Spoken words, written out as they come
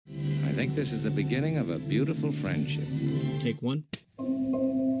I think this is the beginning of a beautiful friendship. Take one. Do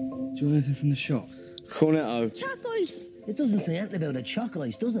you want anything from the shop? Cornetto. Choc ice. It doesn't say anything about a choc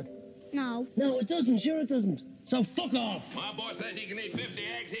ice, does it? No. No, it doesn't. Sure it doesn't. So fuck off. My boss says he can eat 50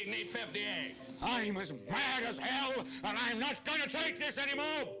 eggs, he can eat 50 eggs. I'm as mad as hell, and I'm not gonna take this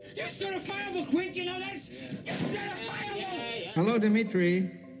anymore. You're certifiable, Quint, you know that? You're certifiable! Hello, Dimitri.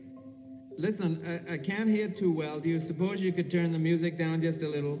 Listen, I can't hear too well. Do you suppose you could turn the music down just a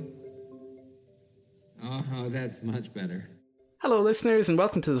little? Oh, that's much better. Hello, listeners, and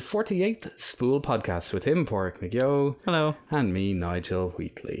welcome to the 48th Spool Podcast with him, Porrick McGio. Hello. And me, Nigel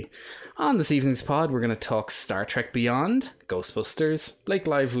Wheatley. On this evening's pod, we're going to talk Star Trek Beyond, Ghostbusters, Blake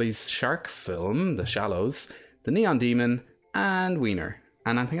Lively's shark film, The Shallows, The Neon Demon, and Wiener.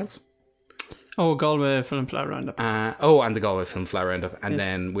 And anything else? Oh, Galway Film Flower Roundup. And the Galway Film Flower Roundup. And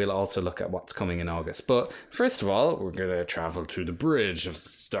then we'll also look at what's coming in August. But first of all, we're going to travel to the bridge of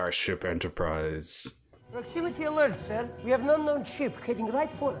Starship Enterprise. Proximity alert, sir. We have an unknown ship heading right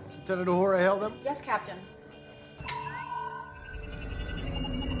for us. Tell her to whore I held them. Yes, Captain.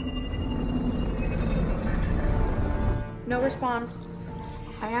 No response.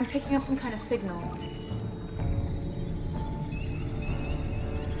 I am picking up some kind of signal.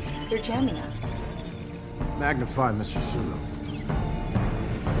 They're jamming us. Magnify, Mr. Sulu.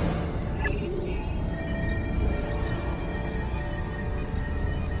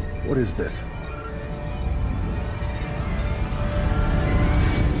 What is this?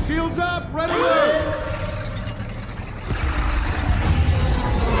 Shields up! Ready!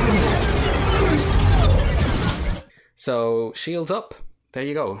 So, shields up. There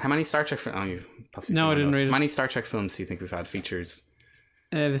you go. How many Star Trek films? Oh, you possibly No, I didn't read it. How many Star Trek films do you think we've had features?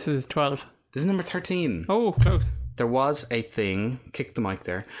 This is 12. This is number 13. Oh, close. There was a thing, kick the mic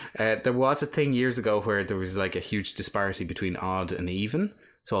there. There was a thing years ago where there was like a huge disparity between odd and even.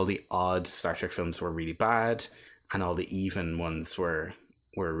 So all the odd Star Trek films were really bad, and all the even ones were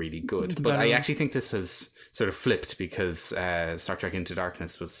really good. But I actually think this has sort of flipped because Star Trek Into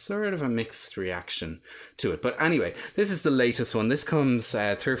Darkness was sort of a mixed reaction to it. But anyway, this is the latest one. This comes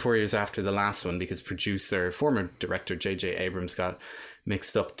 3 or 4 years after the last one because former director J.J. Abrams got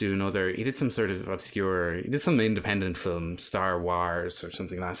mixed up doing he did some sort of he did some independent film, Star Wars or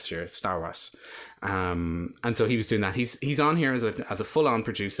something last year, Star Wars. And so he was doing that. He's on here as a full-on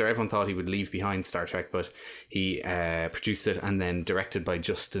producer. Everyone thought he would leave behind Star Trek, but he produced it and then directed by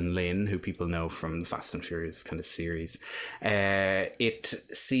Justin Lin, who people know from the Fast and Furious kind of series. It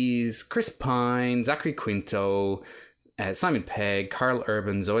sees Chris Pine, Zachary Quinto, Simon Pegg, Carl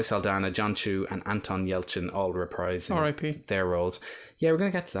Urban, Zoe Saldana, John Chu, and Anton Yelchin all reprising R.I.P. their roles. Yeah, we're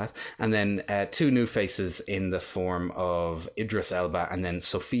going to get to that. And then 2 new faces in the form of Idris Elba and then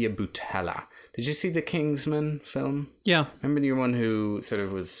Sofia Boutella. Did you see the Kingsman film? Yeah. Remember the one who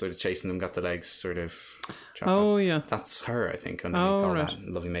was chasing them, got the legs sort of chopped Oh, off? yeah. That's her, I think, underneath all right. that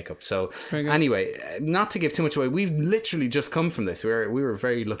lovely makeup. So Very good. anyway, not to give too much away, we've literally just come from this. We were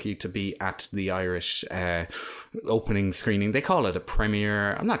very lucky to be at the Irish opening screening. They call it a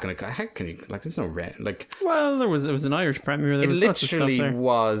premiere. I'm not going to... How can you... There's no... Well, there was an Irish premiere. There was lots of stuff literally there.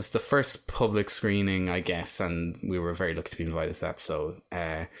 was the first public screening, I guess, and we were very lucky to be invited to that. So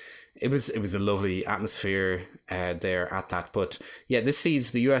it was a lovely atmosphere there at that. But yeah, this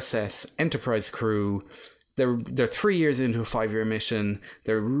sees the USS Enterprise crew. They're 3 years into a 5-year mission.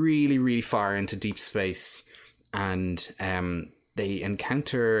 They're really, really far into deep space, and they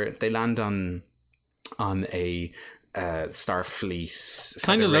land on a Starfleet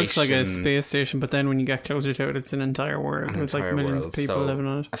Kind of looks like a Federation. space station, but then when you get closer to it, it's an entire world. There's like millions of people living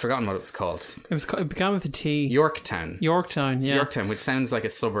on it. I've forgotten what it was called. It began with a T. Yorktown, yeah. Yorktown, which sounds like a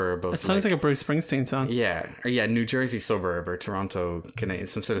suburb of... It sounds like a Bruce Springsteen song. Yeah, New Jersey suburb or Toronto, Canadian,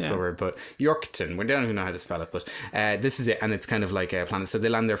 some sort of suburb. But Yorktown, we don't even know how to spell it. But this is it, and it's kind of like a planet. So they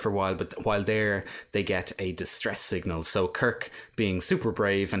land there for a while, but while there, they get a distress signal. So Kirk, being super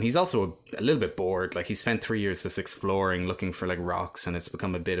brave, and he's also a little bit bored. Like, he spent 3 years just exploring, looking for like rocks, and it's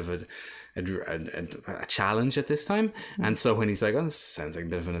become a bit of a challenge at this time. And so when he's like, oh, this sounds like a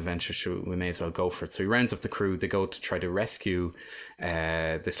bit of an adventure, we may as well go for it. So he rounds up the crew. They go to try to rescue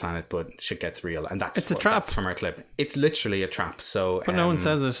this planet, but shit gets real, and It's a trap. That's from our clip. It's literally a trap. So But no one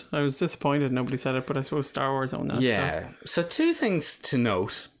says it. I was disappointed nobody said it, but I suppose Star Wars own that. Yeah. So 2 things to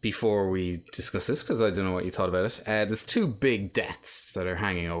note before we discuss this, because I don't know what you thought about it. There's 2 big deaths that are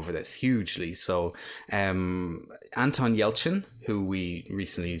hanging over this hugely. So Anton Yelchin, who we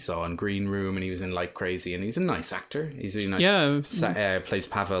recently saw in Green Room, and he was in Like Crazy, and he's a nice actor. He's really nice. Yeah. Plays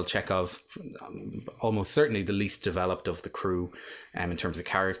Pavel Chekhov, almost certainly the least developed of the crew in terms of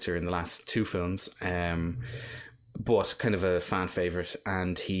character in the last 2 films. but kind of a fan favourite,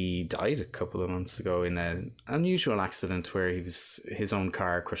 and he died a couple of months ago in an unusual accident where his own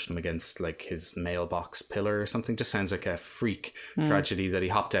car crushed him against like his mailbox pillar or something. Just sounds like a freak tragedy that he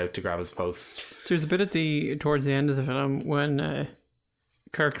hopped out to grab his post. There's a bit towards the end of the film when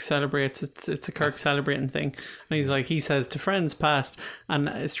Kirk celebrates. It's a Kirk celebrating thing, and he's like, he says to friends past,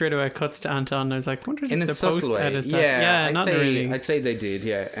 and straight away it cuts to Anton. And I was like, I wonder if the post edit that. Yeah, I'd say they did.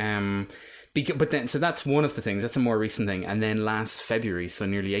 Yeah. But then, so that's one of the things. That's a more recent thing. And then last February, so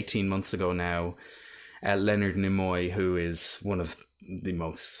nearly 18 months ago now, Leonard Nimoy, who is one of the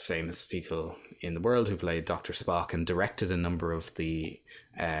most famous people in the world, who played Dr. Spock and directed a number of the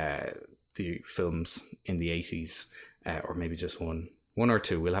films in the 80s, or maybe just one or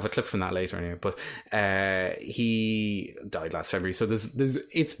two. We'll have a clip from that later anyway. But he died last February, so there's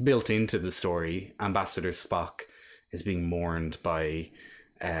it's built into the story. Ambassador Spock is being mourned by.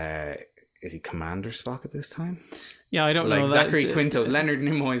 Is he Commander Spock at this time? Yeah, I don't know. Zachary Quinto, Leonard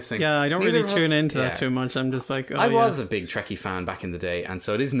Nimoy saying. Yeah, I don't really tune into that too much. I'm just like, I was a big Trekkie fan back in the day, and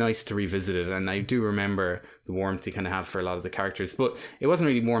so it is nice to revisit it. And I do remember the warmth you kind of have for a lot of the characters, but it wasn't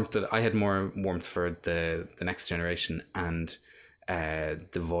really warmth that I had. More warmth for the Next Generation and the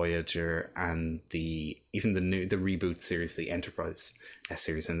Voyager and even the reboot series, the Enterprise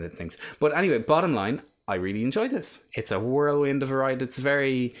series, and the things. But anyway, bottom line, I really enjoy this. It's a whirlwind of a ride. It's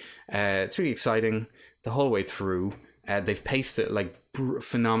very, it's really exciting the whole way through. They've paced it like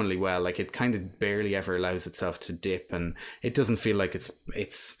phenomenally well. Like it kind of barely ever allows itself to dip, and it doesn't feel like it's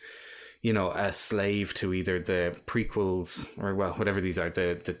a slave to either the prequels or whatever these are,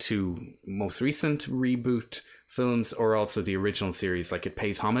 the two most recent reboot films, or also the original series. Like it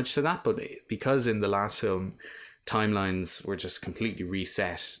pays homage to that, but because in the last film timelines were just completely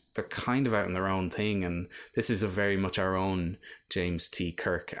reset, they're kind of out on their own thing, and this is a very much our own James T.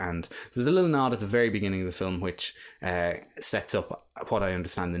 Kirk. And there's a little nod at the very beginning of the film which sets up what I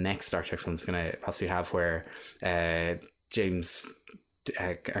understand the next Star Trek film is going to possibly have, where Jim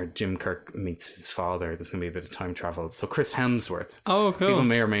Kirk meets his father. There's going to be a bit of time travel. So Chris Hemsworth. Oh, cool. People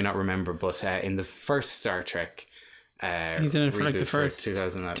may or may not remember, but in the first Star Trek, he's in it for like the first 2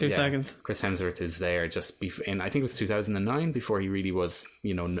 seconds. Chris Hemsworth is there just in I think it was 2009, before he really was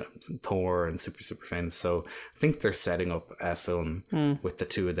Thor and super famous. So I think they're setting up a film with the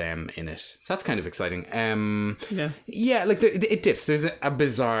two of them in it. So that's kind of exciting. Like it dips. There's a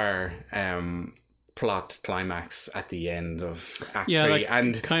bizarre plot climax at the end of Act 3,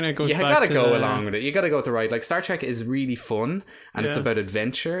 and kind of goes. You gotta go along with it. You gotta go with the ride. Like Star Trek is really fun, and it's about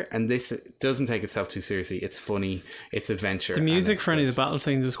adventure. And this doesn't take itself too seriously. It's funny. It's adventure. The music for any of the battle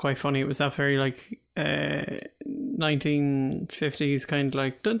scenes was quite funny. It was that very like 1950s kind of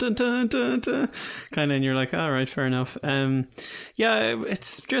like dun dun dun dun dun kind of, and you're like, all right, fair enough.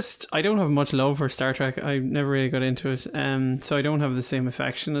 It's just I don't have much love for Star Trek. I never really got into it, so I don't have the same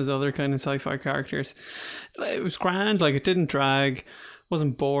affection as other kind of sci-fi characters. It was grand, like it didn't drag,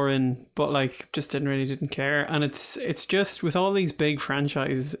 wasn't boring, but like just didn't care. And it's just with all these big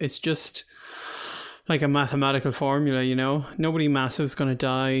franchises, it's just like a mathematical formula, nobody massive's going to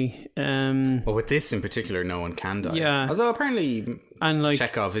die. But with this in particular, no one can die. Yeah. Although apparently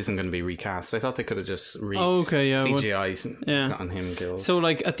Chekhov isn't going to be recast. I thought they could have just CGI gotten him killed. So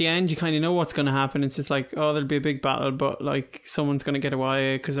like at the end, you kind of know what's going to happen. It's just like, oh, there'll be a big battle, but like someone's going to get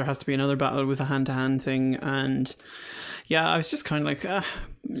away because there has to be another battle with a hand-to-hand thing. And yeah, I was just kind of like,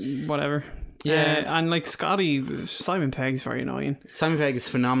 whatever. Yeah, and like Simon Pegg's very annoying. Simon Pegg is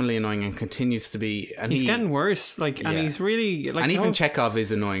phenomenally annoying and continues to be. And he's getting worse. And he's really like. And even Chekhov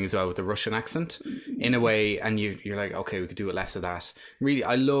is annoying as well with the Russian accent, in a way. And you're like, okay, we could do less of that. Really,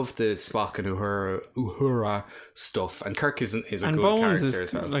 I love the Spock and Uhura stuff. And Kirk is a good Bones character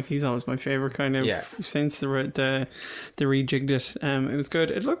as well. Like he's always my favorite kind of since the rejigged it. It was good.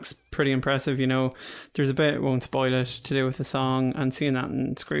 It looks pretty impressive. There's a bit, won't spoil it, to do with the song, and seeing that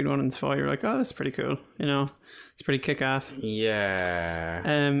in Screen 1 and Spy, you're like, oh, that's pretty cool. It's pretty kick-ass.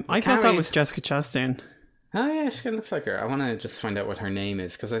 Yeah. I thought that was Jessica Chastain. Oh yeah, she kind of looks like her. I want to just find out what her name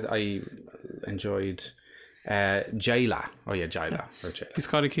is, because I enjoyed Jayla. Oh yeah, Jayla.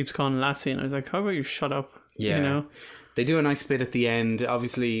 Scotty keeps calling Lassie, and I was like, how about you shut up? Yeah. They do a nice bit at the end.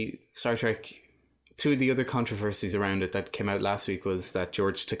 Obviously, Star Trek, two of the other controversies around it that came out last week was that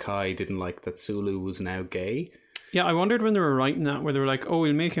George Takei didn't like that Sulu was now gay. Yeah, I wondered when they were writing that, where they were like, oh,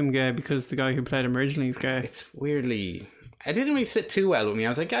 we'll make him gay because the guy who played him originally is gay. It's weirdly... It didn't really sit too well with me. I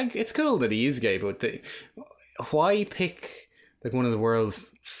was like, it's cool that he is gay, but why pick like one of the world's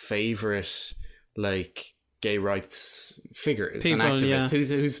favourite like gay rights figures, an activist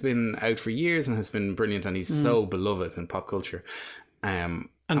who's been out for years and has been brilliant, and he's so beloved in pop culture. And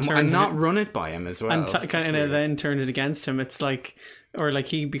and not run it by him as well. And kind of then turn it against him. It's like, or like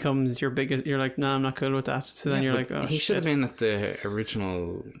he becomes your biggest. You're like, no, I'm not cool with that. So then you're like, oh, he should have been at the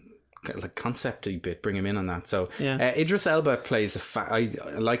original like concept-y bit. Bring him in on that. So Idris Elba plays I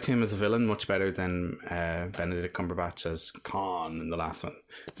liked him as a villain much better than Benedict Cumberbatch as Khan in the last one.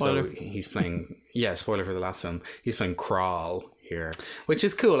 Spoiler. So he's playing spoiler for the last film. He's playing Crawl here, which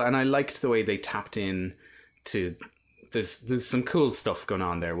is cool, and I liked the way they tapped in to. There's some cool stuff going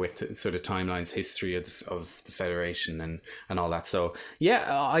on there with sort of timelines, history of the Federation and all that. So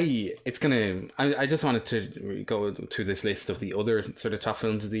I just wanted to go through this list of the other sort of top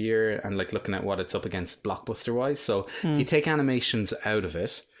films of the year and like looking at what it's up against blockbuster wise. So if you take animations out of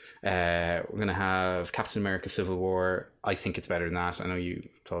it, we're gonna have Captain America: Civil War. I think it's better than that. I know you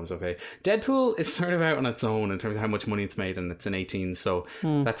thought it was okay. Deadpool is sort of out on its own in terms of how much money it's made, and it's an 18, so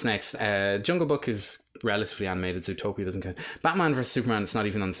that's next. Jungle Book is relatively animated. Zootopia doesn't count. Batman vs Superman, it's not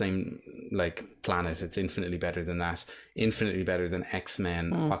even on the same like planet. It's infinitely better than that. Infinitely better than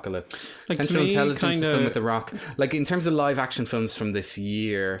X-Men, Apocalypse. Like, Central Intelligence, a film with The Rock. Like in terms of live action films from this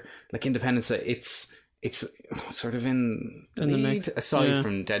year, like Independence, it's sort of in the mix aside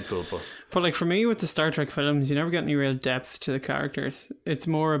from Deadpool, but like for me with the Star Trek films, you never get any real depth to the characters. It's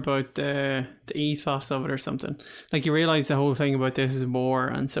more about the ethos of it or something. Like you realize the whole thing about this is war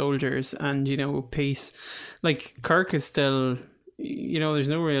and soldiers and peace. Like Kirk is still, there's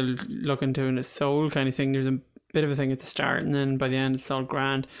no real looking to in his soul kind of thing. There's a bit of a thing at the start, and then by the end it's all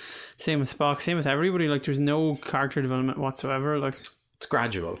grand. Same with Spock, same with everybody. Like there's no character development whatsoever. Like it's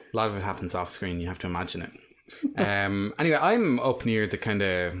gradual. A lot of it happens off screen. You have to imagine it. Anyway, I'm up near the kind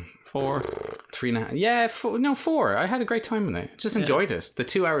of 4, 3.5. Yeah, 4. I had a great time with it. Just enjoyed it. The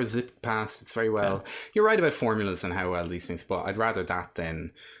 2 hours zipped past. It's very well. Yeah. You're right about formulas and how well these things, but I'd rather that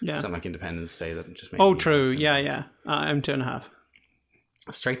than something like Independence Day that just made. Oh, true. Yeah. I'm 2.5.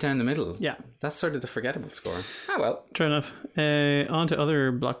 Straight down the middle. Yeah. That's sort of the forgettable score. Ah, well. True enough. On to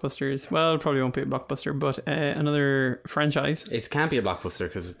other blockbusters. Well, it probably won't be a blockbuster, but another franchise. It can't be a blockbuster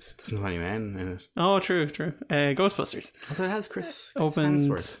because it doesn't have any men in it. Oh, true. Ghostbusters. Although it has Chris opened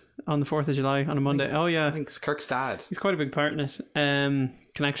Hemsworth. On the 4th of July, on a Monday. I think it's Kirk's dad. He's quite a big part in it.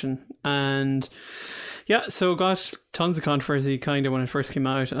 Connection. And yeah, so got tons of controversy kind of when it first came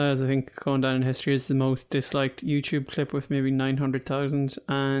out, as I think going down in history is the most disliked YouTube clip with maybe 900,000,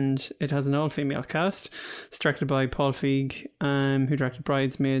 and it has an all-female cast. It's directed by Paul Feig, who directed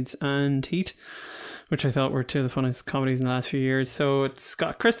Bridesmaids and Heat, which I thought were two of the funniest comedies in the last few years. So it's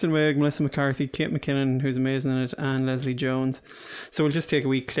got Kristen Wiig, Melissa McCarthy, Kate McKinnon, who's amazing in it, and Leslie Jones. So we'll just take a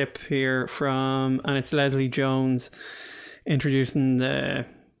wee clip here and it's Leslie Jones introducing the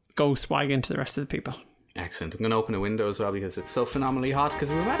ghost wagon to the rest of the people. Excellent. I'm going to open a window as well because it's so phenomenally hot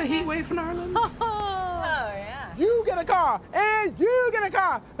because we've had a heat wave in Ireland. Oh, yeah. You get a car, and you get a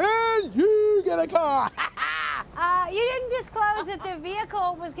car, and you get a car. You didn't disclose that the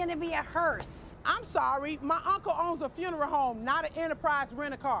vehicle was going to be a hearse. I'm sorry. My uncle owns a funeral home, not an Enterprise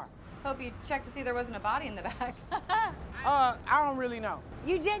rent-a-car. Hope you checked to see there wasn't a body in the back. I don't really know.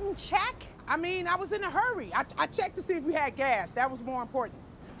 You didn't check? I mean, I was in a hurry. I checked to see if we had gas. That was more important.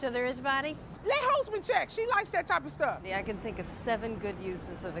 So there is a body? Let Holtzman check. She likes that type of stuff. Yeah, I can think of 7 good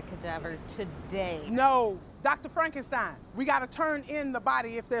uses of a cadaver today. No, Dr. Frankenstein. We got to turn in the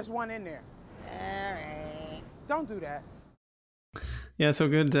body if there's one in there. All right. Don't do that. Yeah, so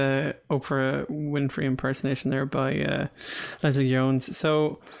good Oprah Winfrey impersonation there by Leslie Jones.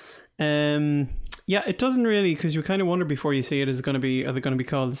 So, yeah, it doesn't really, because you kind of wonder before you see it, are they going to be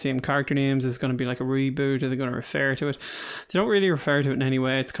called the same character names? Is it going to be like a reboot? Are they going to refer to it? They don't really refer to it in any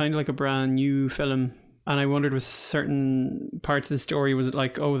way. It's kind of like a brand new film. And I wondered with certain parts of the story, was it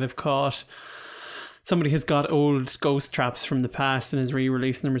like, oh, they've caught... somebody has got old ghost traps from the past and is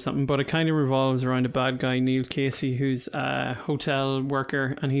re-releasing them or something, but it kind of revolves around a bad guy, Neil Casey, who's a hotel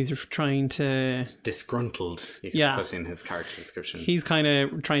worker, and he's trying to... disgruntled, you can put in his character description. He's kind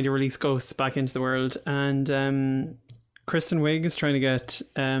of trying to release ghosts back into the world, and Kristen Wiig is trying to get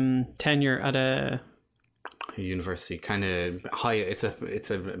tenure at a university, kind of high. It's a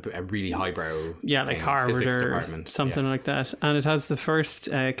really highbrow, like Harvard or department. Something like that. And it has the first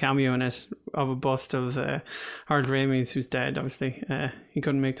cameo in it of a bust of Harold Ramis, who's dead. Obviously, he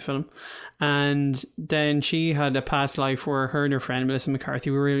couldn't make the film. And then she had a past life where her and her friend Melissa McCarthy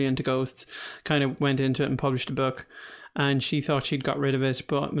were really into ghosts. Kind of went into it and published a book. And she thought she'd got rid of it,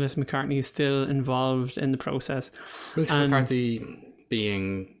 but Melissa McCarthy is still involved in the process. Melissa McCarthy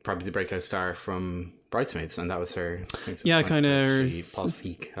being probably the breakout star from Bridesmaids, and that was her. Yeah, kind of. Paul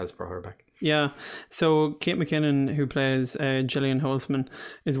Feig has brought her back. Yeah, so Kate McKinnon, who plays Gillian Holtzman,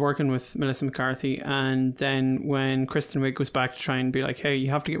 is working with Melissa McCarthy, and then when Kristen Wiig goes back to try and be like, hey, you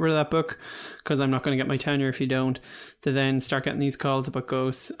have to get rid of that book because I'm not going to get my tenure if you don't, to then start getting these calls about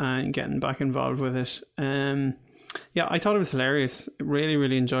ghosts and getting back involved with it. Yeah, I thought it was hilarious. Really,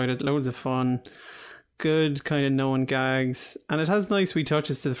 really enjoyed it. Loads of fun. Good kind of known gags, and it has nice wee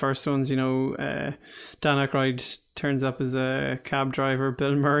touches to the first ones. You know, Dan Aykroyd turns up as a cab driver.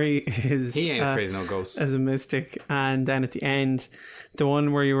 Bill Murray is he ain't afraid of no ghosts as a mystic, and then at the end, the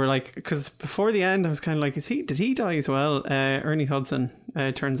one where you were like, because before the end, I was kind of like, did he die as well? Ernie Hudson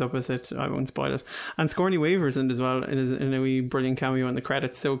turns up as it. I won't spoil it, and Sigourney Weaver's in it as well in a wee brilliant cameo in the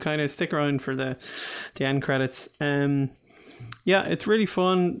credits. So kind of stick around for the end credits. Yeah, it's really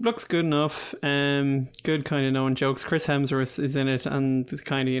fun. Looks good enough. Good kind of known jokes. Chris Hemsworth is in it, and the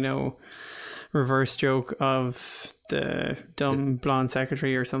kind of, you know, reverse joke of the dumb blonde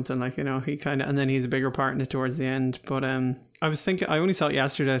secretary or something, like, you know, he kind of, and then he's a bigger part in it towards the end. But I was thinking, I only saw it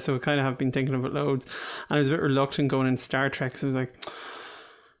yesterday, so I kind of have been thinking of it loads, and I was a bit reluctant going into Star Trek, so I was like,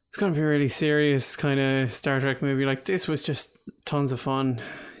 it's going to be a really serious kind of Star Trek movie. Like, this was just tons of fun.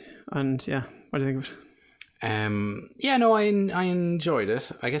 And yeah, what do you think of it? Yeah, no, I enjoyed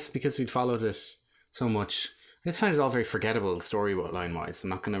it. I guess because we'd followed it so much, I just found it all very forgettable storyline wise.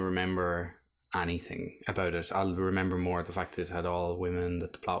 I'm not going to remember anything about it. I'll remember more the fact that it had all women,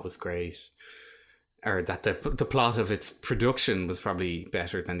 that the plot was great, or that the plot of its production was probably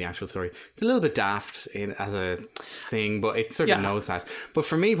better than the actual story. It's a little bit daft as a thing, but it sort of knows that. But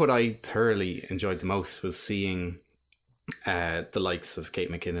for me, what I thoroughly enjoyed the most was seeing the likes of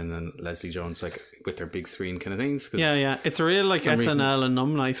Kate McKinnon and Leslie Jones, like, with their big screen kind of things. Yeah, it's a real like SNL and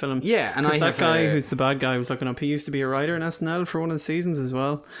Numnight film. Yeah, and that guy who's the bad guy I was looking up, he used to be a writer in SNL for one of the seasons as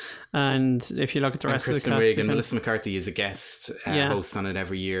well. And if you look at the rest of the cast, Kristen Wiig and Melissa McCarthy is a guest host on it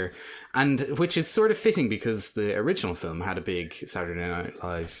every year, and which is sort of fitting because the original film had a big Saturday Night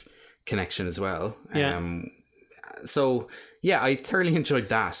Live connection as well. So yeah, I thoroughly enjoyed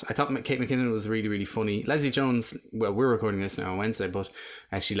that. I thought Kate McKinnon was really, really funny. Leslie Jones, well, we're recording this now on Wednesday, but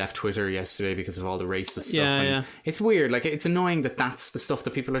she left Twitter yesterday because of all the racist stuff. And it's weird. Like, it's annoying that that's the stuff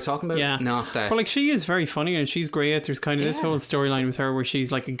that people are talking about. Yeah. Not that. But like, she is very funny and she's great. There's kind of this whole storyline with her where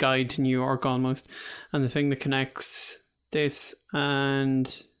she's like a guide to New York almost. And the thing that connects this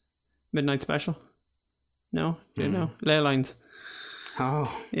and Midnight Special. No? Do you know? Ley Lines.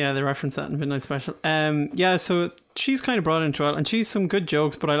 Oh. Yeah, they reference that in Midnight Special. Yeah, so she's kind of brought into it, and she's some good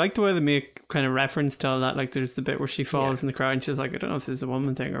jokes, but I like the way they make kind of reference to all that. Like, there's the bit where she falls in the crowd and she's like, I don't know if this is a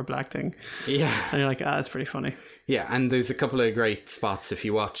woman thing or a black thing. Yeah. And you're like, it's pretty funny. Yeah, and there's a couple of great spots. If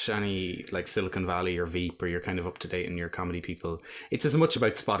you watch any like Silicon Valley or Veep, or you're kind of up to date in your comedy people, it's as much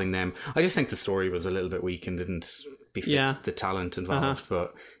about spotting them. I just think the story was a little bit weak and didn't befit the talent involved.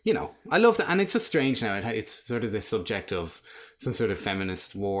 But, you know, I love that. And it's just strange now. It's sort of this subject of some sort of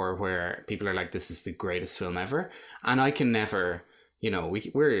feminist war where people are like, this is the greatest film ever. And I can never, you know,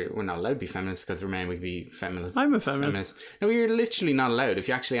 we're not allowed to be feminists because we're men. We can be feminists. I'm a feminist. No, you're literally not allowed. If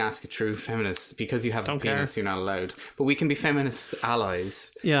you actually ask a true feminist, because you have a penis, you're not allowed. But we can be feminist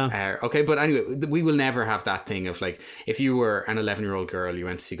allies. Yeah. Okay, but anyway, we will never have that thing of like, if you were an 11-year-old girl, you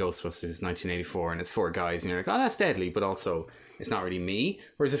went to see Ghostbusters 1984 and it's 4 guys and you're like, oh, that's deadly, but also it's not really me.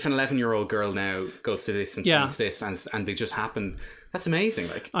 Whereas if an 11-year-old girl now goes to this and sees this and they just happen, that's amazing.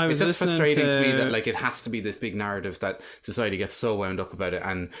 Like, it's just frustrating to me that like it has to be this big narrative that society gets so wound up about it.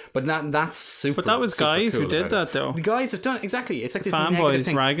 But that's super. But that was guys who did that, though. The guys have done exactly. It's like this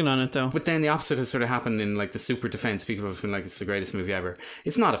fanboys ragging on it, though. But then the opposite has sort of happened in like the super defense. People have been like, it's the greatest movie ever.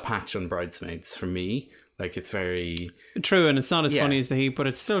 It's not a patch on Bridesmaids for me. Like, it's very true, and it's not as funny as The Heat, but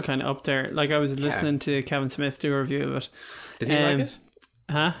it's still kind of up there. Like, I was listening to Kevin Smith do a review of it. Did he like it?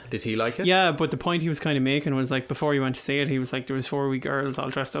 Huh? Did he like it? Yeah, but the point he was kind of making was like, before he went to see it, he was like, there was 4 wee girls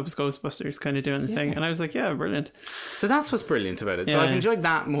all dressed up as Ghostbusters kind of doing the thing, and I was like, yeah, brilliant. So that's what's brilliant about it. So I've enjoyed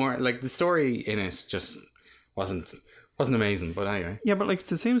that more. Like, the story in it just wasn't amazing, but anyway. Yeah, but like,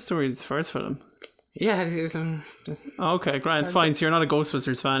 it's the same story as the first film. Yeah. Okay, grand, fine. So you're not a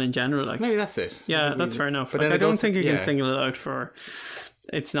Ghostbusters fan in general, like maybe that's it. Yeah, maybe, that's fair enough. But like, I don't think you can single it out for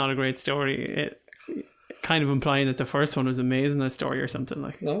it's not a great story. It kind of implying that the first one was amazing, a story or something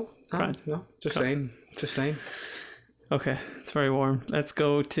like. No, just saying. Okay, it's very warm. Let's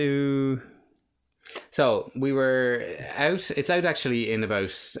go to. So we were out. It's out actually in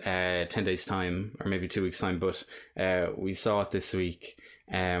about 10 days' time, or maybe 2 weeks' time. But we saw it this week.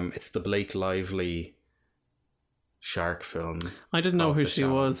 It's the Blake Lively shark film. I didn't know who she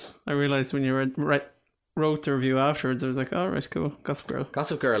was. I realised when you read wrote the review afterwards, I was like, all right, cool, Gossip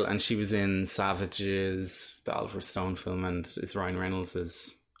Girl. And she was in Savages, the Oliver Stone film, and it's Ryan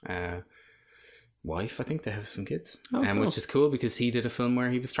Reynolds' wife. I think they have some kids, cool. Which is cool because he did a film where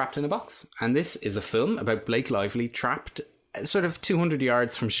he was trapped in a box. And this is a film about Blake Lively trapped sort of 200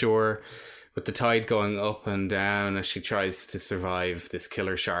 yards from shore with the tide going up and down as she tries to survive this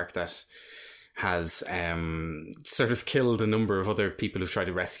killer shark that has sort of killed a number of other people who've tried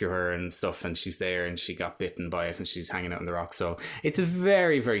to rescue her and stuff, and she's there and she got bitten by it and she's hanging out on the rock. So it's a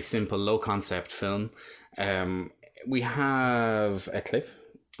very, very simple, low concept film. We have a clip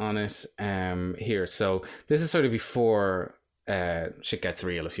on it here. So this is sort of before shit gets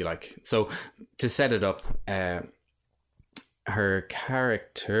real, if you like. So to set it up, her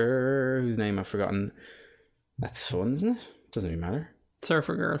character, whose name I've forgotten, that's fun, isn't it? Doesn't even matter.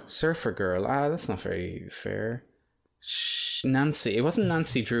 Surfer Girl. That's not very fair. Nancy. It wasn't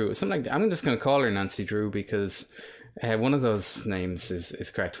Nancy Drew. It was something like, I'm just going to call her Nancy Drew because one of those names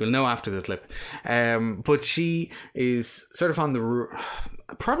is correct. We'll know after the clip. But she is sort of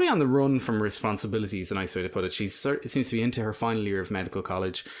probably on the run from responsibilities, a nice way to put it. It seems to be into her final year of medical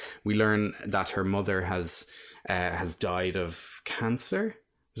college. We learn that her mother has died of cancer.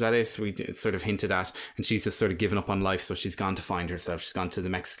 Was that it? It's sort of hinted at, and she's just sort of given up on life, so she's gone to find herself. She's gone to the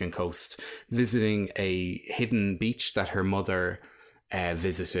Mexican coast, visiting a hidden beach that her mother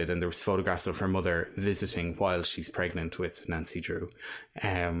visited, and there was photographs of her mother visiting while she's pregnant with Nancy Drew.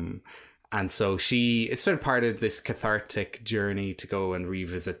 And so it's sort of part of this cathartic journey to go and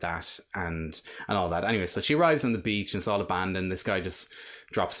revisit that and all that. Anyway, so she arrives on the beach and it's all abandoned. This guy just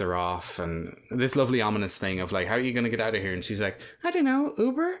drops her off, and this lovely ominous thing of like, how are you going to get out of here? And she's like, I don't know,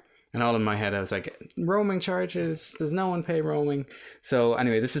 Uber? And all in my head I was like, roaming charges, does no one pay roaming? So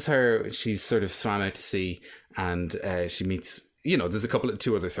anyway, this is her. She's sort of swam out to sea, and she meets, there's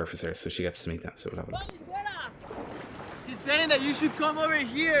two other surfers there, so she gets to meet them. So we'll have a look. He's saying that you should come over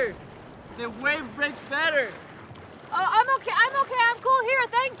here. The wave breaks better. I'm okay, I'm cool here,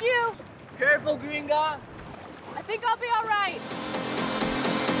 thank you. Careful, gringa. I think I'll be all right.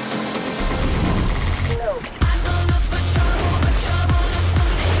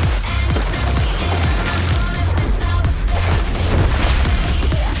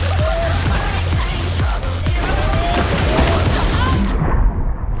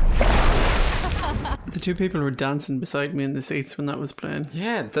 The two people were dancing beside me in the seats when that was playing.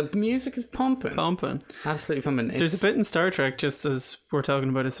 Yeah, the music is pumping. Absolutely pumping. There's a bit in Star Trek, just as we're talking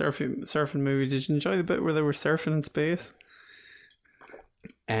about a surfing movie. Did you enjoy the bit where they were surfing in space?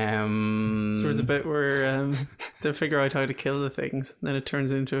 There was a bit where they figure out how to kill the things, and then it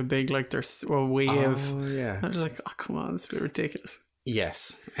turns into a big wave. Oh, yeah. I was like, oh, come on, it's a bit ridiculous.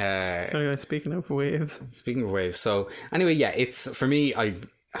 Yes. So anyway, speaking of waves. So anyway, yeah, it's, for me, I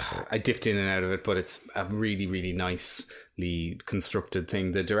dipped in and out of it, but it's a really, really nicely constructed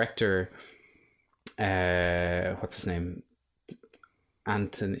thing. The director, what's his name?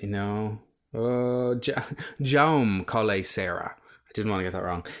 Jaume Collet-Serra. I didn't want to get that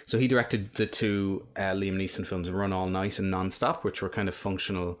wrong. So he directed the two Liam Neeson films, Run All Night and Non-Stop, which were kind of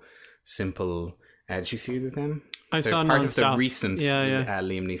functional, simple. Did you see either of them? I saw part Non-Stop. Of the recent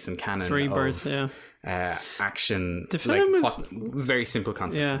Liam Neeson canon. Rebirth, action. The film very simple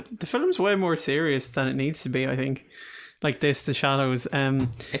concept. Yeah, the film's way more serious than it needs to be, I think. Like this, The Shallows.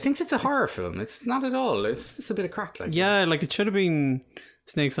 It thinks it's a horror film. It's not at all. It's just a bit of crack. Like it should have been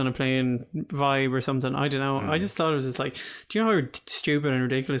Snakes on a Plane vibe or something. I don't know. I just thought it was just like, do you know how stupid and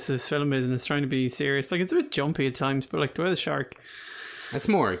ridiculous this film is, and it's trying to be serious? Like, it's a bit jumpy at times, but like, the shark. It's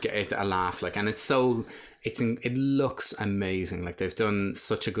more a laugh, and it looks amazing. Like, they've done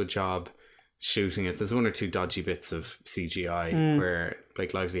such a good job shooting it. There's one or two dodgy bits of CGI where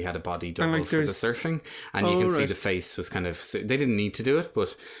Blake Lively had a body double for the surfing, and you can see the face was kind of, they didn't need to do it,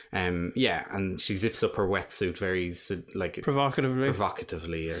 but and she zips up her wetsuit very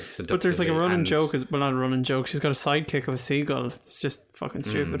provocatively or seductively. But there's like a running joke, not a running joke, she's got a sidekick of a seagull. It's just fucking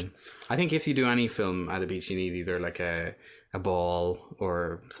stupid. I think if you do any film at a beach, you need either like a ball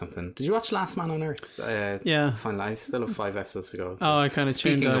or something. Did you watch Last Man on Earth? Finally, I still have 5 episodes to go. I kind of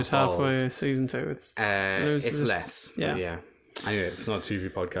tuned out halfway season 2. It's less. Yeah. Anyway, it's not a TV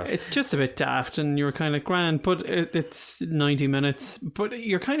podcast. It's just a bit daft, and you were kind of grand, but it's 90 minutes. But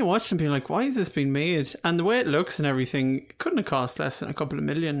you're kind of watching being like, why is this being made? And the way it looks and everything, it couldn't have cost less than a couple of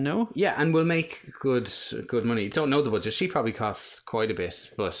million, no? Yeah, and will make good money. Don't know the budget. She probably costs quite a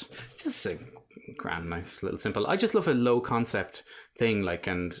bit, but it's just a grand, nice, little simple. I just love a low concept thing,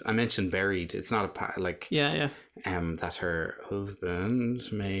 and I mentioned Buried. It's not that her husband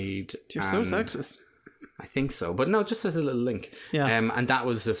made. You're so sexist. I think so, but no, just as a little link. Yeah. And that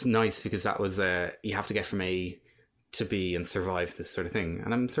was just nice because that was you have to get from A to B and survive this sort of thing,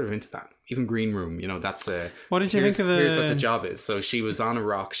 and I'm sort of into that. Even Green Room, that's What did you think of here's what the job is. So she was on a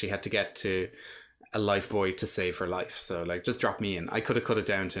rock. She had to get to a lifebuoy to save her life. So just drop me in. I could have cut it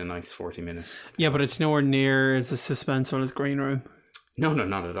down to a nice 40-minute. Yeah, but it's nowhere near as suspenseful as Green Room. No,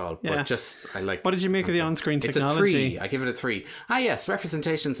 not at all. Yeah. But just, I like... What did you make of the on-screen technology? It's a 3. I give it a 3. Ah, yes,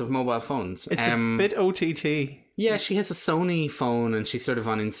 representations of mobile phones. It's a bit OTT. Yeah, she has a Sony phone and she's sort of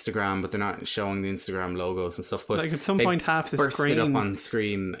on Instagram, but they're not showing the Instagram logos and stuff. But at some point, half the screen... burst it up on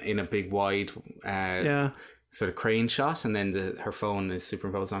screen in a big, wide... sort of crane shot, and then her phone is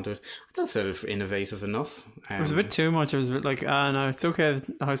superimposed onto it. I thought it was sort of innovative enough. It was a bit too much. It was a bit like, no, it's okay,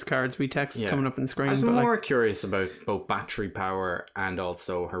 house cards, we text coming up on the screen. I was more curious about both battery power and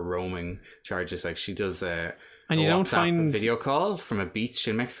also her roaming charges. Like she does a don't find video call from a beach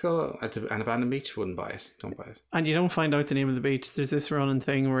in Mexico at an abandoned beach. Wouldn't buy it. Don't buy it. And you don't find out the name of the beach. There's this running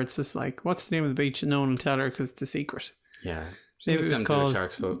thing where it's just like, what's the name of the beach? And no one will tell her because it's a secret. Yeah. Maybe it was called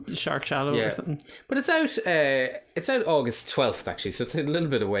Shark Shallow or something. But it's out August 12th actually, so it's a little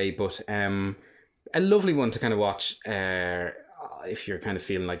bit away, but a lovely one to kind of watch if you're kind of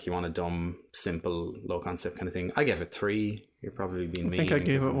feeling like you want a dumb, simple, low concept kind of thing. I gave it 3. You're probably being mean. I think I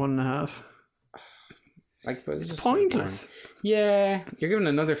gave it 1.5. It's pointless. Yeah, you're giving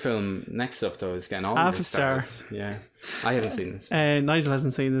another film next up though. It's getting all half a star. Yeah, I haven't seen this. Nigel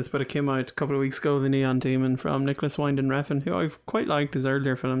hasn't seen this, but it came out a couple of weeks ago. The Neon Demon from Nicholas Winding Refn, who I've quite liked his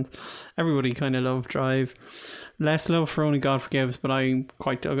earlier films. Everybody kind of loved Drive. Less love for Only God Forgives, but I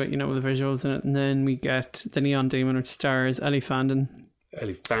quite dug it. The visuals in it. And then we get The Neon Demon, which stars Ellie Fanning, who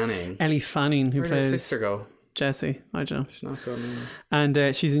Where plays did her sister go? Jessie. I don't know. She's not going.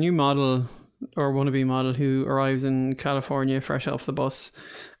 And she's a new model, or wannabe model, who arrives in California fresh off the bus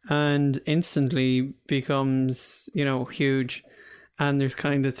and instantly becomes, huge. And there's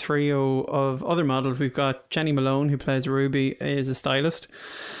kind of trio of other models. We've got Jenny Malone, who plays Ruby, is a stylist.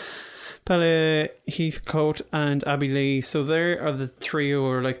 Bella Heathcote and Abby Lee. So they are the trio,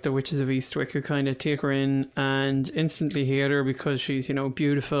 or like the Witches of Eastwick, who kind of take her in and instantly hate her because she's,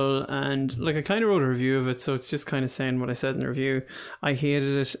 beautiful. And I kind of wrote a review of it, so it's just kind of saying what I said in the review. I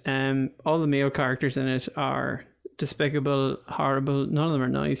hated it. All the male characters in it are despicable, horrible. None of them are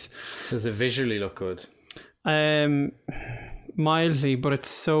nice. Does it visually look good? Mildly, but it's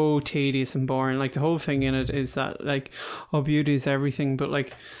so tedious and boring. The whole thing in it is that beauty is everything, but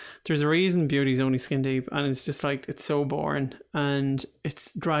there's a reason beauty's only skin deep, and it's just it's so boring and it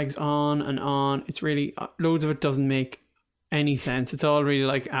drags on and on. It's really, loads of it doesn't make any sense. It's all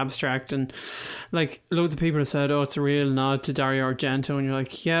really abstract, and loads of people have said, oh, it's a real nod to Dario Argento, and you're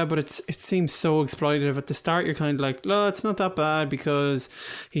like, yeah, but it seems so exploitative. At the start you're kind of like, no, it's not that bad because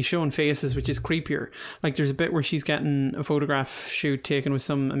he's showing faces, which is creepier. There's a bit where she's getting a photograph shoot taken with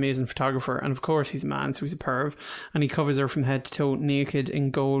some amazing photographer, and of course he's a man, so he's a perv, and he covers her from head to toe naked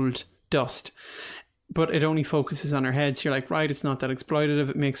in gold dust. But it only focuses on her head, so you're like, right, it's not that exploitative.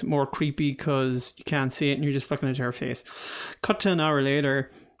 It makes it more creepy because you can't see it and you're just looking at her face. Cut to an hour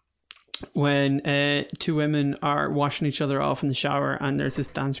later, when two women are washing each other off in the shower and there's this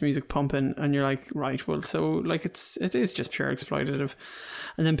dance music pumping, and you're like, right, well, so it is just pure exploitative.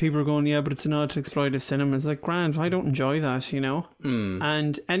 And then people are going, yeah, but it's a nod to exploitative cinema. It's like, grand, I don't enjoy that,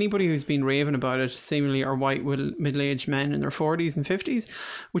 And anybody who's been raving about it seemingly are white middle-aged men in their 40s and 50s,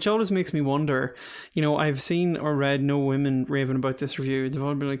 which always makes me wonder. I've seen or read no women raving about this review. They've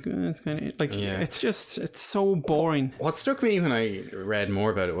all been like, it's kind of it's so boring. What struck me when I read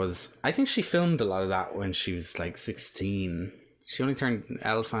more about it was, I think she filmed a lot of that when she was 16.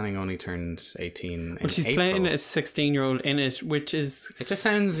 Elle Fanning only turned 18. Well, she's playing a 16-year-old in it, which is... It just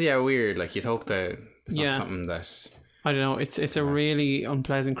sounds, weird. You'd hope that it's not something that... I don't know. It's a really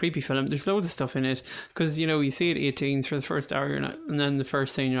unpleasant, creepy film. There's loads of stuff in it because, you see it 18s for the first hour, and then the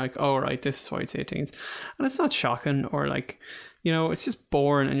first scene, you're like, oh, right, this is why it's 18s. And it's not shocking or it's just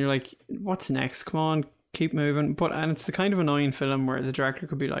boring, and you're like, what's next? Come on, keep moving. And it's the kind of annoying film where the director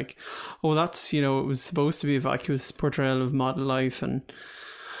could be like, oh, that's, it was supposed to be a vacuous portrayal of model life, and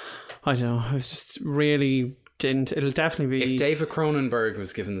I don't know, it was just really didn't. It'll definitely be... If David Cronenberg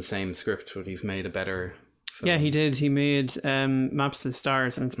was given the same script, would he have made a better film? Yeah, he did. He made Maps to the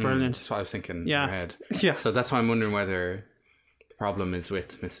Stars, and it's brilliant. That's what I was thinking in your head. Yeah. So that's why I'm wondering whether the problem is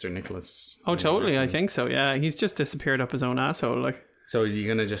with Mr. Nicholas. Oh, totally. I think so, yeah. He's just disappeared up his own asshole, So you're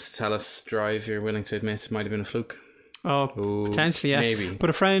going to just tell us Drive, you're willing to admit, might have been a fluke? Oh, potentially, yeah. Maybe. But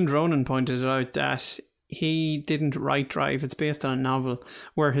a friend, Ronan, pointed it out that he didn't write Drive. It's based on a novel,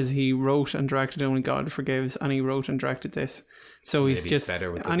 whereas he wrote and directed Only God Forgives, and he wrote and directed this. So he's just,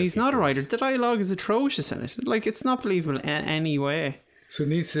 and he's not a writer. The dialogue is atrocious in it. Like, it's not believable in any way. So he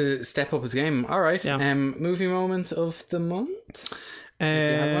needs to step up his game. All right. Yeah. Movie moment of the month. You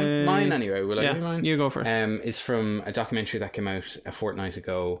have one? Mine anyway. Will I do mine? You go for it. It's from a documentary that came out a fortnight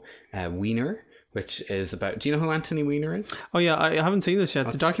ago, Wiener, which is about... Do you know who Anthony Weiner is? Oh yeah, I haven't seen this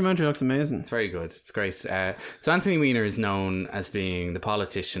yet. The documentary looks amazing. It's very good. It's great. So Anthony Weiner is known as being the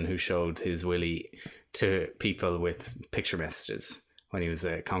politician who showed his willy to people with picture messages when he was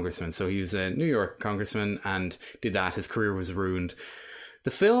a congressman. So he was a New York congressman and did that. His career was ruined. The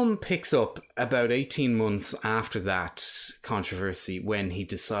film picks up about 18 months after that controversy when he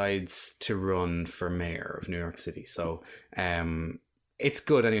decides to run for mayor of New York City. So it's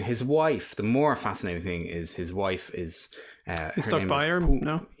good. Anyway, his wife, the more fascinating thing is his wife is... He's stuck by her?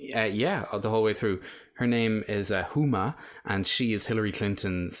 No? Yeah, the whole way through. Her name is Huma, and she is Hillary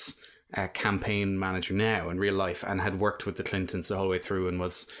Clinton's campaign manager now in real life, and had worked with the Clintons the whole way through, and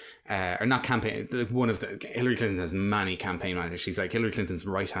was... or not campaign, one of the... Hillary Clinton has many campaign managers. She's like Hillary Clinton's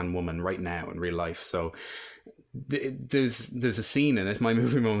right-hand woman right now in real life. So there's a scene in it. My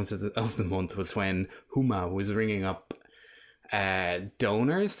movie moment of the month was when Huma was ringing up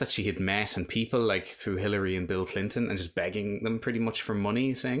donors that she had met and people like through Hillary and Bill Clinton, and just begging them pretty much for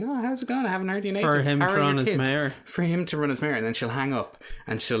money, saying, "Oh, how's it going? I haven't heard your name." For him to run as mayor. For him to run as mayor. And then she'll hang up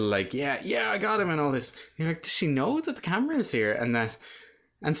and she'll like, yeah, I got him and all this. And you're like, does she know that the camera is here?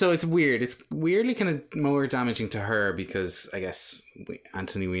 And so it's weird. It's weirdly kind of more damaging to her because I guess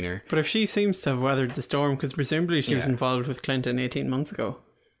Anthony Weiner. But if she seems to have weathered the storm, because presumably she was involved with Clinton 18 months ago.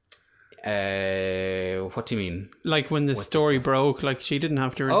 What do you mean? Like when the story broke, like she didn't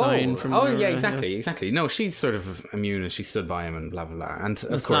have to resign from... yeah, exactly. No, she's sort of immune and she stood by him and blah, blah, blah. And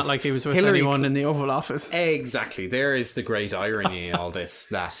of it's course, not like he was with anyone in the Oval Office. Exactly. There is the great irony in all this,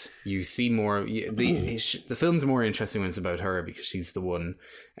 that you see more... The film's more interesting when it's about her because she's the one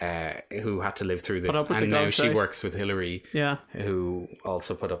who had to live through this. And now she works with Hillary, who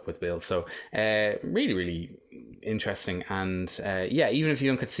also put up with Bill. So really, really... interesting, and even if you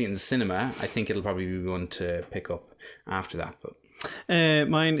don't get to see it in the cinema, I think it'll probably be one to pick up after that. But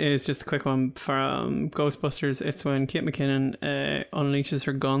mine is just a quick one from Ghostbusters. It's when Kate McKinnon unleashes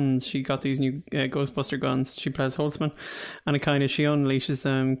her guns. She got these new Ghostbuster guns. She plays Holtzman, and she unleashes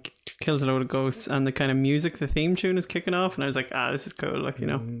them, kills a load of ghosts, and the kind of music, the theme tune is kicking off, and I was like, this is cool. Like,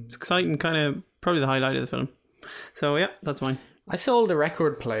 it's exciting, kind of probably the highlight of the film. So yeah, that's mine. I sold a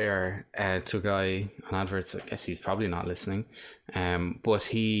record player to a guy on adverts. I guess he's probably not listening. But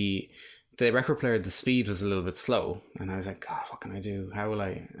the record player, the speed was a little bit slow. And I was like, God, what can I do? How will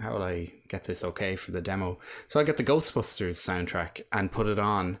I get this okay for the demo? So I got the Ghostbusters soundtrack and put it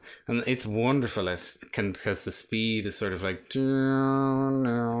on. And it's wonderful because the speed is sort of like...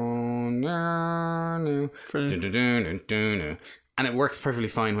 And it works perfectly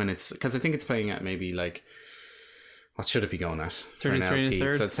fine when it's... Because I think it's playing at maybe like... What should it be going at? 33 and a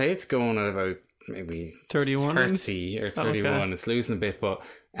third. So I'd say it's going at about maybe 31 30 or 31. Okay. It's losing a bit, but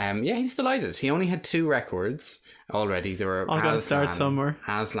he's delighted. He only had 2 records already. There were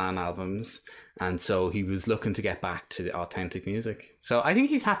Aslan albums, and so he was looking to get back to the authentic music. So I think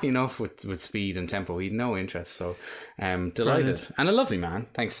he's happy enough with speed and tempo. He had no interest, so delighted. Brilliant. And a lovely man.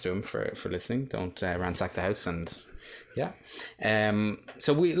 Thanks to him for listening. Don't ransack the house and... Yeah.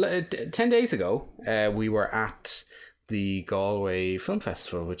 So 10 days ago, we were at the Galway Film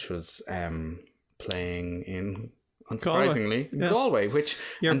Festival, which was playing in, unsurprisingly, Galway, which...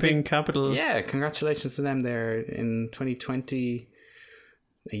 European capital. Yeah, congratulations to them there in 2020,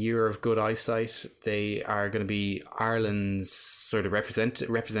 a year of good eyesight. They are going to be Ireland's sort of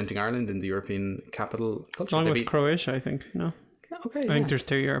representing Ireland in the European capital culture. Along with Croatia, I think, no? Okay, I think there's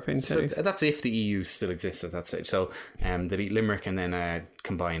 2 European cities. So that's if the EU still exists at that stage. So they beat Limerick and then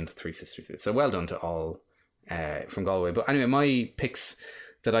combined 3 sisters. So well done to all from Galway. But anyway, my picks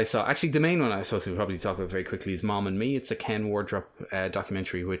that I saw, actually the main one I was supposed to probably talk about very quickly is Mom and Me. It's a Ken Wardrop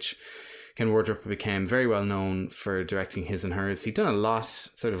documentary, which Ken Wardrop became very well known for directing His and Hers. He'd done a lot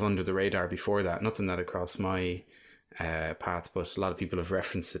sort of under the radar before that, nothing that across my path, but a lot of people have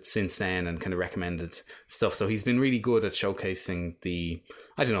referenced it since then and kind of recommended stuff. So he's been really good at showcasing the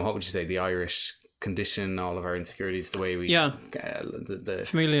Irish condition, all of our insecurities, the way we the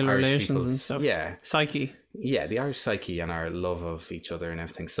familial Irish relations people's, and stuff, psyche, the Irish psyche and our love of each other and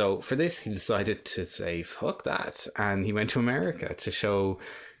everything. So for this, he decided to say fuck that, and he went to America to show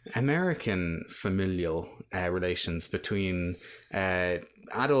American familial relations between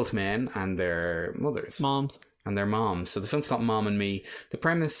adult men and their mothers, moms. So the film's called Mom and Me. The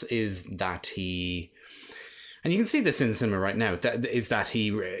premise is that he And you can see this in the cinema right now. Is that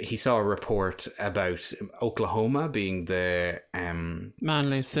he saw a report about Oklahoma being the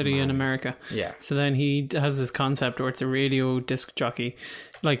manliest city in America. Yeah. So then he has this concept where it's a radio disc jockey,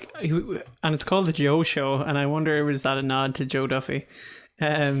 and it's called the Joe Show. And I wonder, was that a nod to Joe Duffy?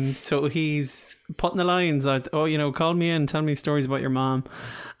 So he's putting the lines out. Oh, call me in, tell me stories about your mom,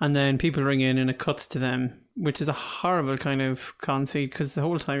 and then people ring in, and it cuts to them, which is a horrible kind of conceit because the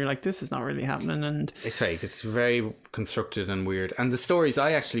whole time you're like, this is not really happening, and it's fake. It's very constructed and weird. And the stories,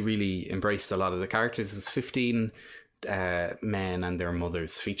 I actually really embraced a lot of the characters. There's 15 men and their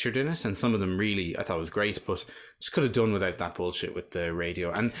mothers featured in it, and some of them really I thought was great, but just could have done without that bullshit with the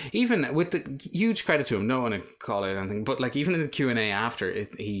radio. And even with the huge credit to him, no one to call out anything, but like even in the Q&A after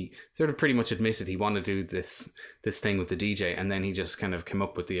he sort of pretty much admitted he wanted to do this thing with the DJ, and then he just kind of came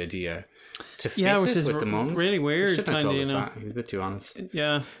up with the idea to fit which it is with the mums. really weird, kind of, that. He was a bit too honest.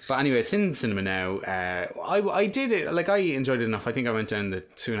 Yeah. But anyway, it's in cinema now. I did it, like I enjoyed it enough. I think I went down the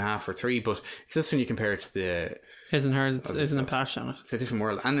 2.5 or 3, but it's just when you compare it to the His and Hers, isn't a patch on it. It's a different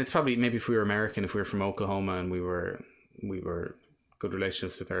world. And it's probably, maybe if we were American, if we were from Oklahoma and we were good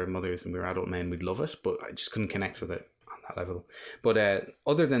relationships with our mothers and we were adult men, we'd love it, but I just couldn't connect with it on that level. But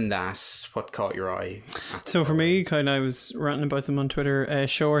other than that, what caught your eye? So for me, I was ranting about them on Twitter.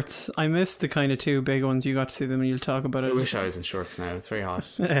 Shorts, I missed the kind of 2 big ones. You got to see them and you'll talk about it. I wish I was in shorts now. It's very hot.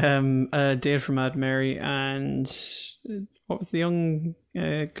 Date for Mad Mary, and what was the young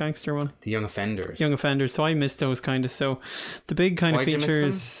gangster one? The Young Offenders. Young Offenders. So I missed those kind of. So the big kind of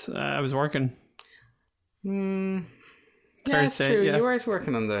features, I was working. Yeah, it's true. Yeah. You were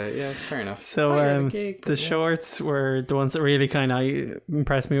working on it's fair enough. So the shorts were the ones that really kind of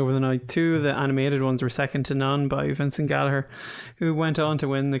impressed me over the night. 2 of the animated ones were Second to None by Vincent Gallagher, who went on to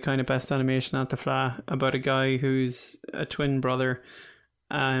win the kind of best animation at the FLA, about a guy who's a twin brother.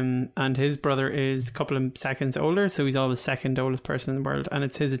 And his brother is a couple of seconds older, so he's always second oldest person in the world, and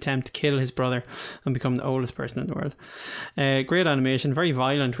it's his attempt to kill his brother and become the oldest person in the world. Great animation, very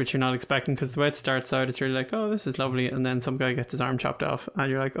violent, which you're not expecting, because the way it starts out, it's really like, oh, this is lovely, and then some guy gets his arm chopped off, and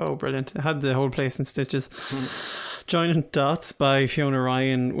you're like, oh, brilliant. It had the whole place in stitches. Joining Dots by Fiona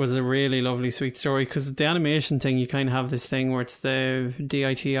Ryan was a really lovely, sweet story, because the animation thing, you kind of have this thing where it's the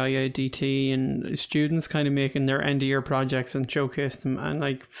DIT, and students kind of making their end of year projects and showcase them, and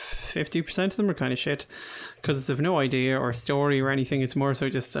like 50% of them are kind of shit because they've no idea or story or anything. It's more so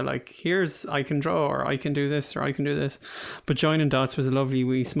just like, here's, I can draw, or I can do this, or I can do this. But Joining Dots was a lovely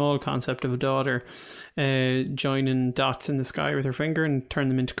wee small concept of a daughter joining dots in the sky with her finger and turn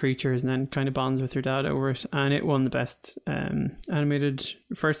them into creatures, and then kind of bonds with her dad over it, and it won the best animated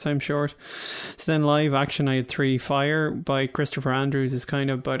first time short. So then live action, I had 3. Fire by Christopher Andrews is kind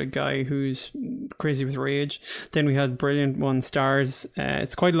of about a guy who's crazy with rage. Then we had brilliant one, Stars.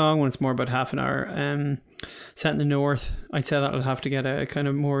 It's quite a long one, it's more about half an hour, set in the north. I'd say that'll have to get a kind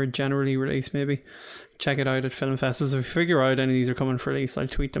of more generally released maybe. Check it out at film festivals. If we figure out any of these are coming for release, I'll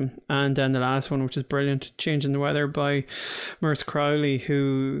tweet them. And then the last one, which is brilliant, Changing the Weather by Merce Crowley,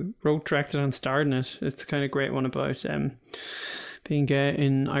 who wrote, directed and starred in it. It's a kind of great one about being gay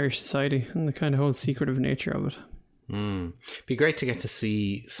in Irish society and the kind of whole secretive nature of it. Be great to get to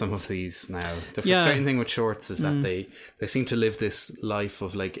see some of these now. The frustrating thing with shorts is that they seem to live this life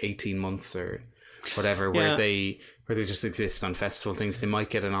of like 18 months or whatever, where they just exist on festival things. They might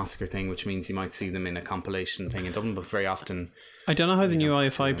get an Oscar thing, which means you might see them in a compilation thing in Dublin, but very often I don't know how the new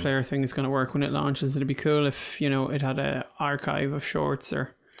IFI player thing is going to work when it launches. It'd be cool if, it had an archive of shorts,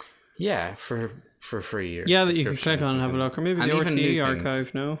 or for free, or that you can click on and have a look, or maybe the RTE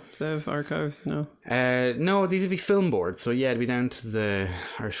archive. No, they have archives. No, no, these would be film boards. So it'd be down to the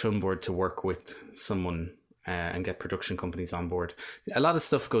Irish Film Board to work with someone and get production companies on board. A lot of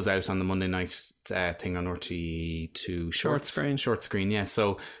stuff goes out on the Monday night thing on RTE2 short screen. Yeah,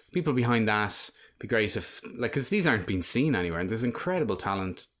 so people behind that, be great if, like, because these aren't being seen anywhere, and there's incredible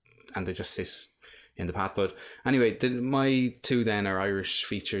talent, and they just sit in the path. But anyway, my 2 then are Irish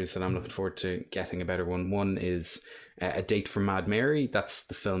features that I'm looking forward to getting a better one. One is A Date for Mad Mary. That's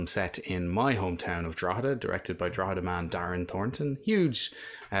the film set in my hometown of Drogheda, directed by Drogheda man Darren Thornton. Huge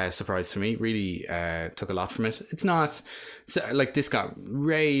surprise for me. Really took a lot from it. It's not like this got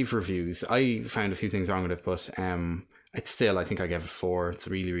rave reviews. I found a few things wrong with it, but it's still, I think I gave it 4. It's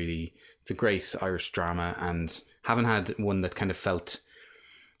really, really, it's a great Irish drama, and haven't had one that kind of felt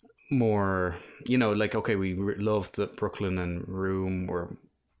more, like, okay, we loved that Brooklyn and Room were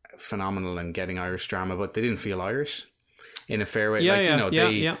phenomenal and getting Irish drama, but they didn't feel Irish in a fair way.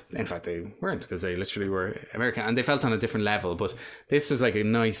 In fact they weren't, because they literally were American, and they felt on a different level. But this was like a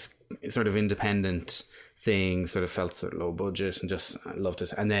nice sort of independent thing, sort of felt sort of low budget, and just loved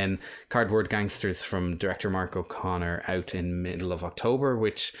it. And then Cardboard Gangsters from director Mark O'Connor, out in middle of October,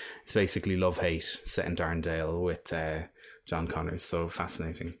 which is basically love-hate set in Darndale with John Connors. So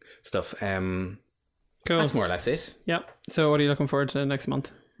fascinating stuff. Cool. That's more or less it. Yep. So what are you looking forward to next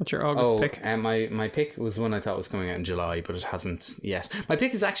month? What's your August pick? My pick was one I thought was coming out in July, but it hasn't yet. My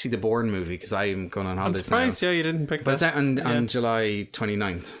pick is actually the Bourne movie, because I'm going on holidays now. I'm surprised, you didn't pick that. But it's out on July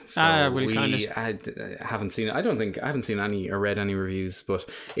 29th. So I haven't seen it. I haven't seen any or read any reviews, but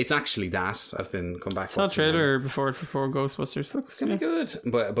it's actually that. I've been come back. Saw a trailer before Ghostbusters. Looks gonna be good.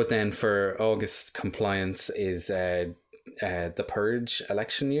 But then for August, compliance is the Purge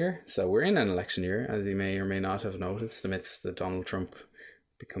election year. So we're in an election year, as you may or may not have noticed, amidst the Donald Trump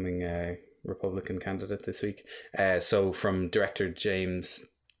becoming a Republican candidate this week. So from director James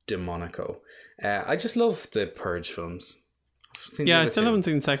DeMonaco. I just love the Purge films. I still haven't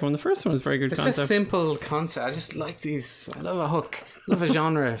seen the second one. The first one was very good concept. It's just simple concept. I just like these. I love a hook. I love a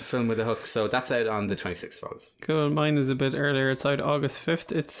genre film with a hook. So that's out on the 26th of August. Cool. Mine is a bit earlier. It's out August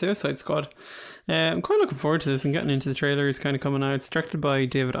 5th. It's Suicide Squad. I'm quite looking forward to this and getting into the trailer. He's kind of coming out. It's directed by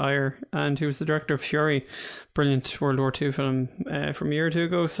David Ayer, and he was the director of Fury, brilliant World War II film from a year or two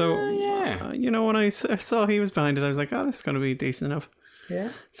ago. So, when I saw he was behind it, I was like, this is going to be decent enough.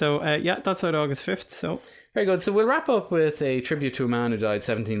 Yeah. So, that's out August 5th. So, very good. So we'll wrap up with a tribute to a man who died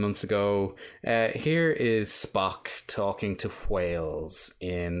 17 months ago. Here is Spock talking to whales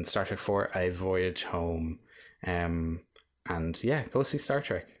in Star Trek IV: A Voyage Home. And yeah, go see Star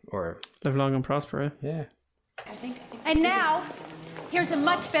Trek, or live long and prosper. Yeah. And now, here's a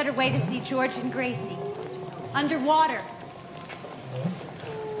much better way to see George and Gracie. Underwater.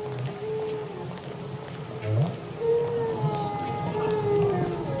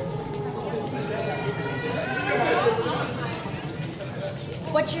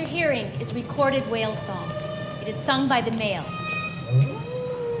 What you're hearing is recorded whale song. It is sung by the male.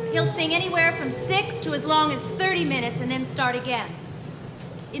 He'll sing anywhere from 6 to as long as 30 minutes and then start again.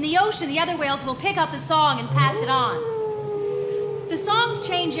 In the ocean, the other whales will pick up the song and pass it on. The songs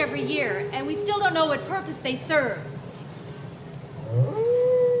change every year, and we still don't know what purpose they serve.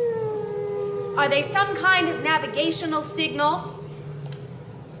 Are they some kind of navigational signal?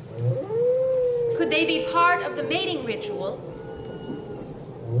 Could they be part of the mating ritual?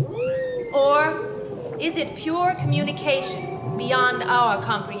 Or is it pure communication beyond our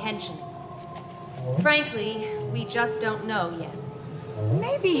comprehension? Frankly, we just don't know yet.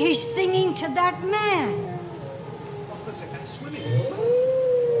 Maybe he's singing to that man. Swimming.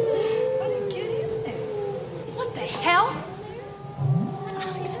 How did he get in there? What the hell?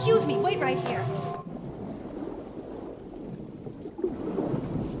 Excuse me, wait right here.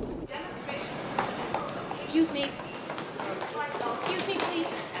 Excuse me. Excuse me, please.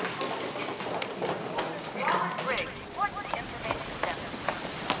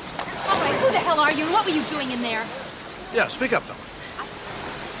 All right, who the hell are you? What were you doing in there? Yeah, speak up, though.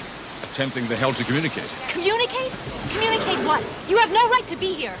 Attempting the hell to communicate. Communicate? Communicate what? You have no right to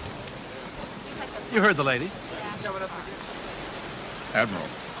be here. You heard the lady. Admiral,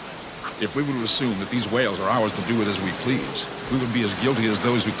 if we were to assume that these whales are ours to do with as we please, we would be as guilty as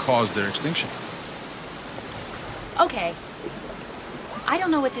those who caused their extinction. Okay. I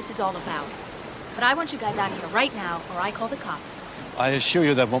don't know what this is all about, but I want you guys out of here right now, or I call the cops. I assure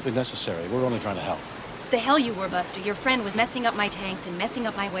you that won't be necessary. We're only trying to help. The hell you were, Buster. Your friend was messing up my tanks and messing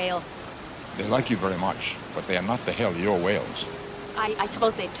up my whales. They like you very much, but they are not the hell your whales. I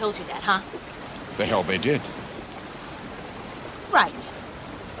suppose they've told you that, huh? The hell they did. Right.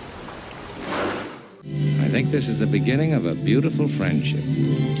 I think this is the beginning of a beautiful friendship.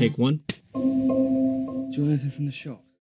 Take one. Do you want anything from the shop?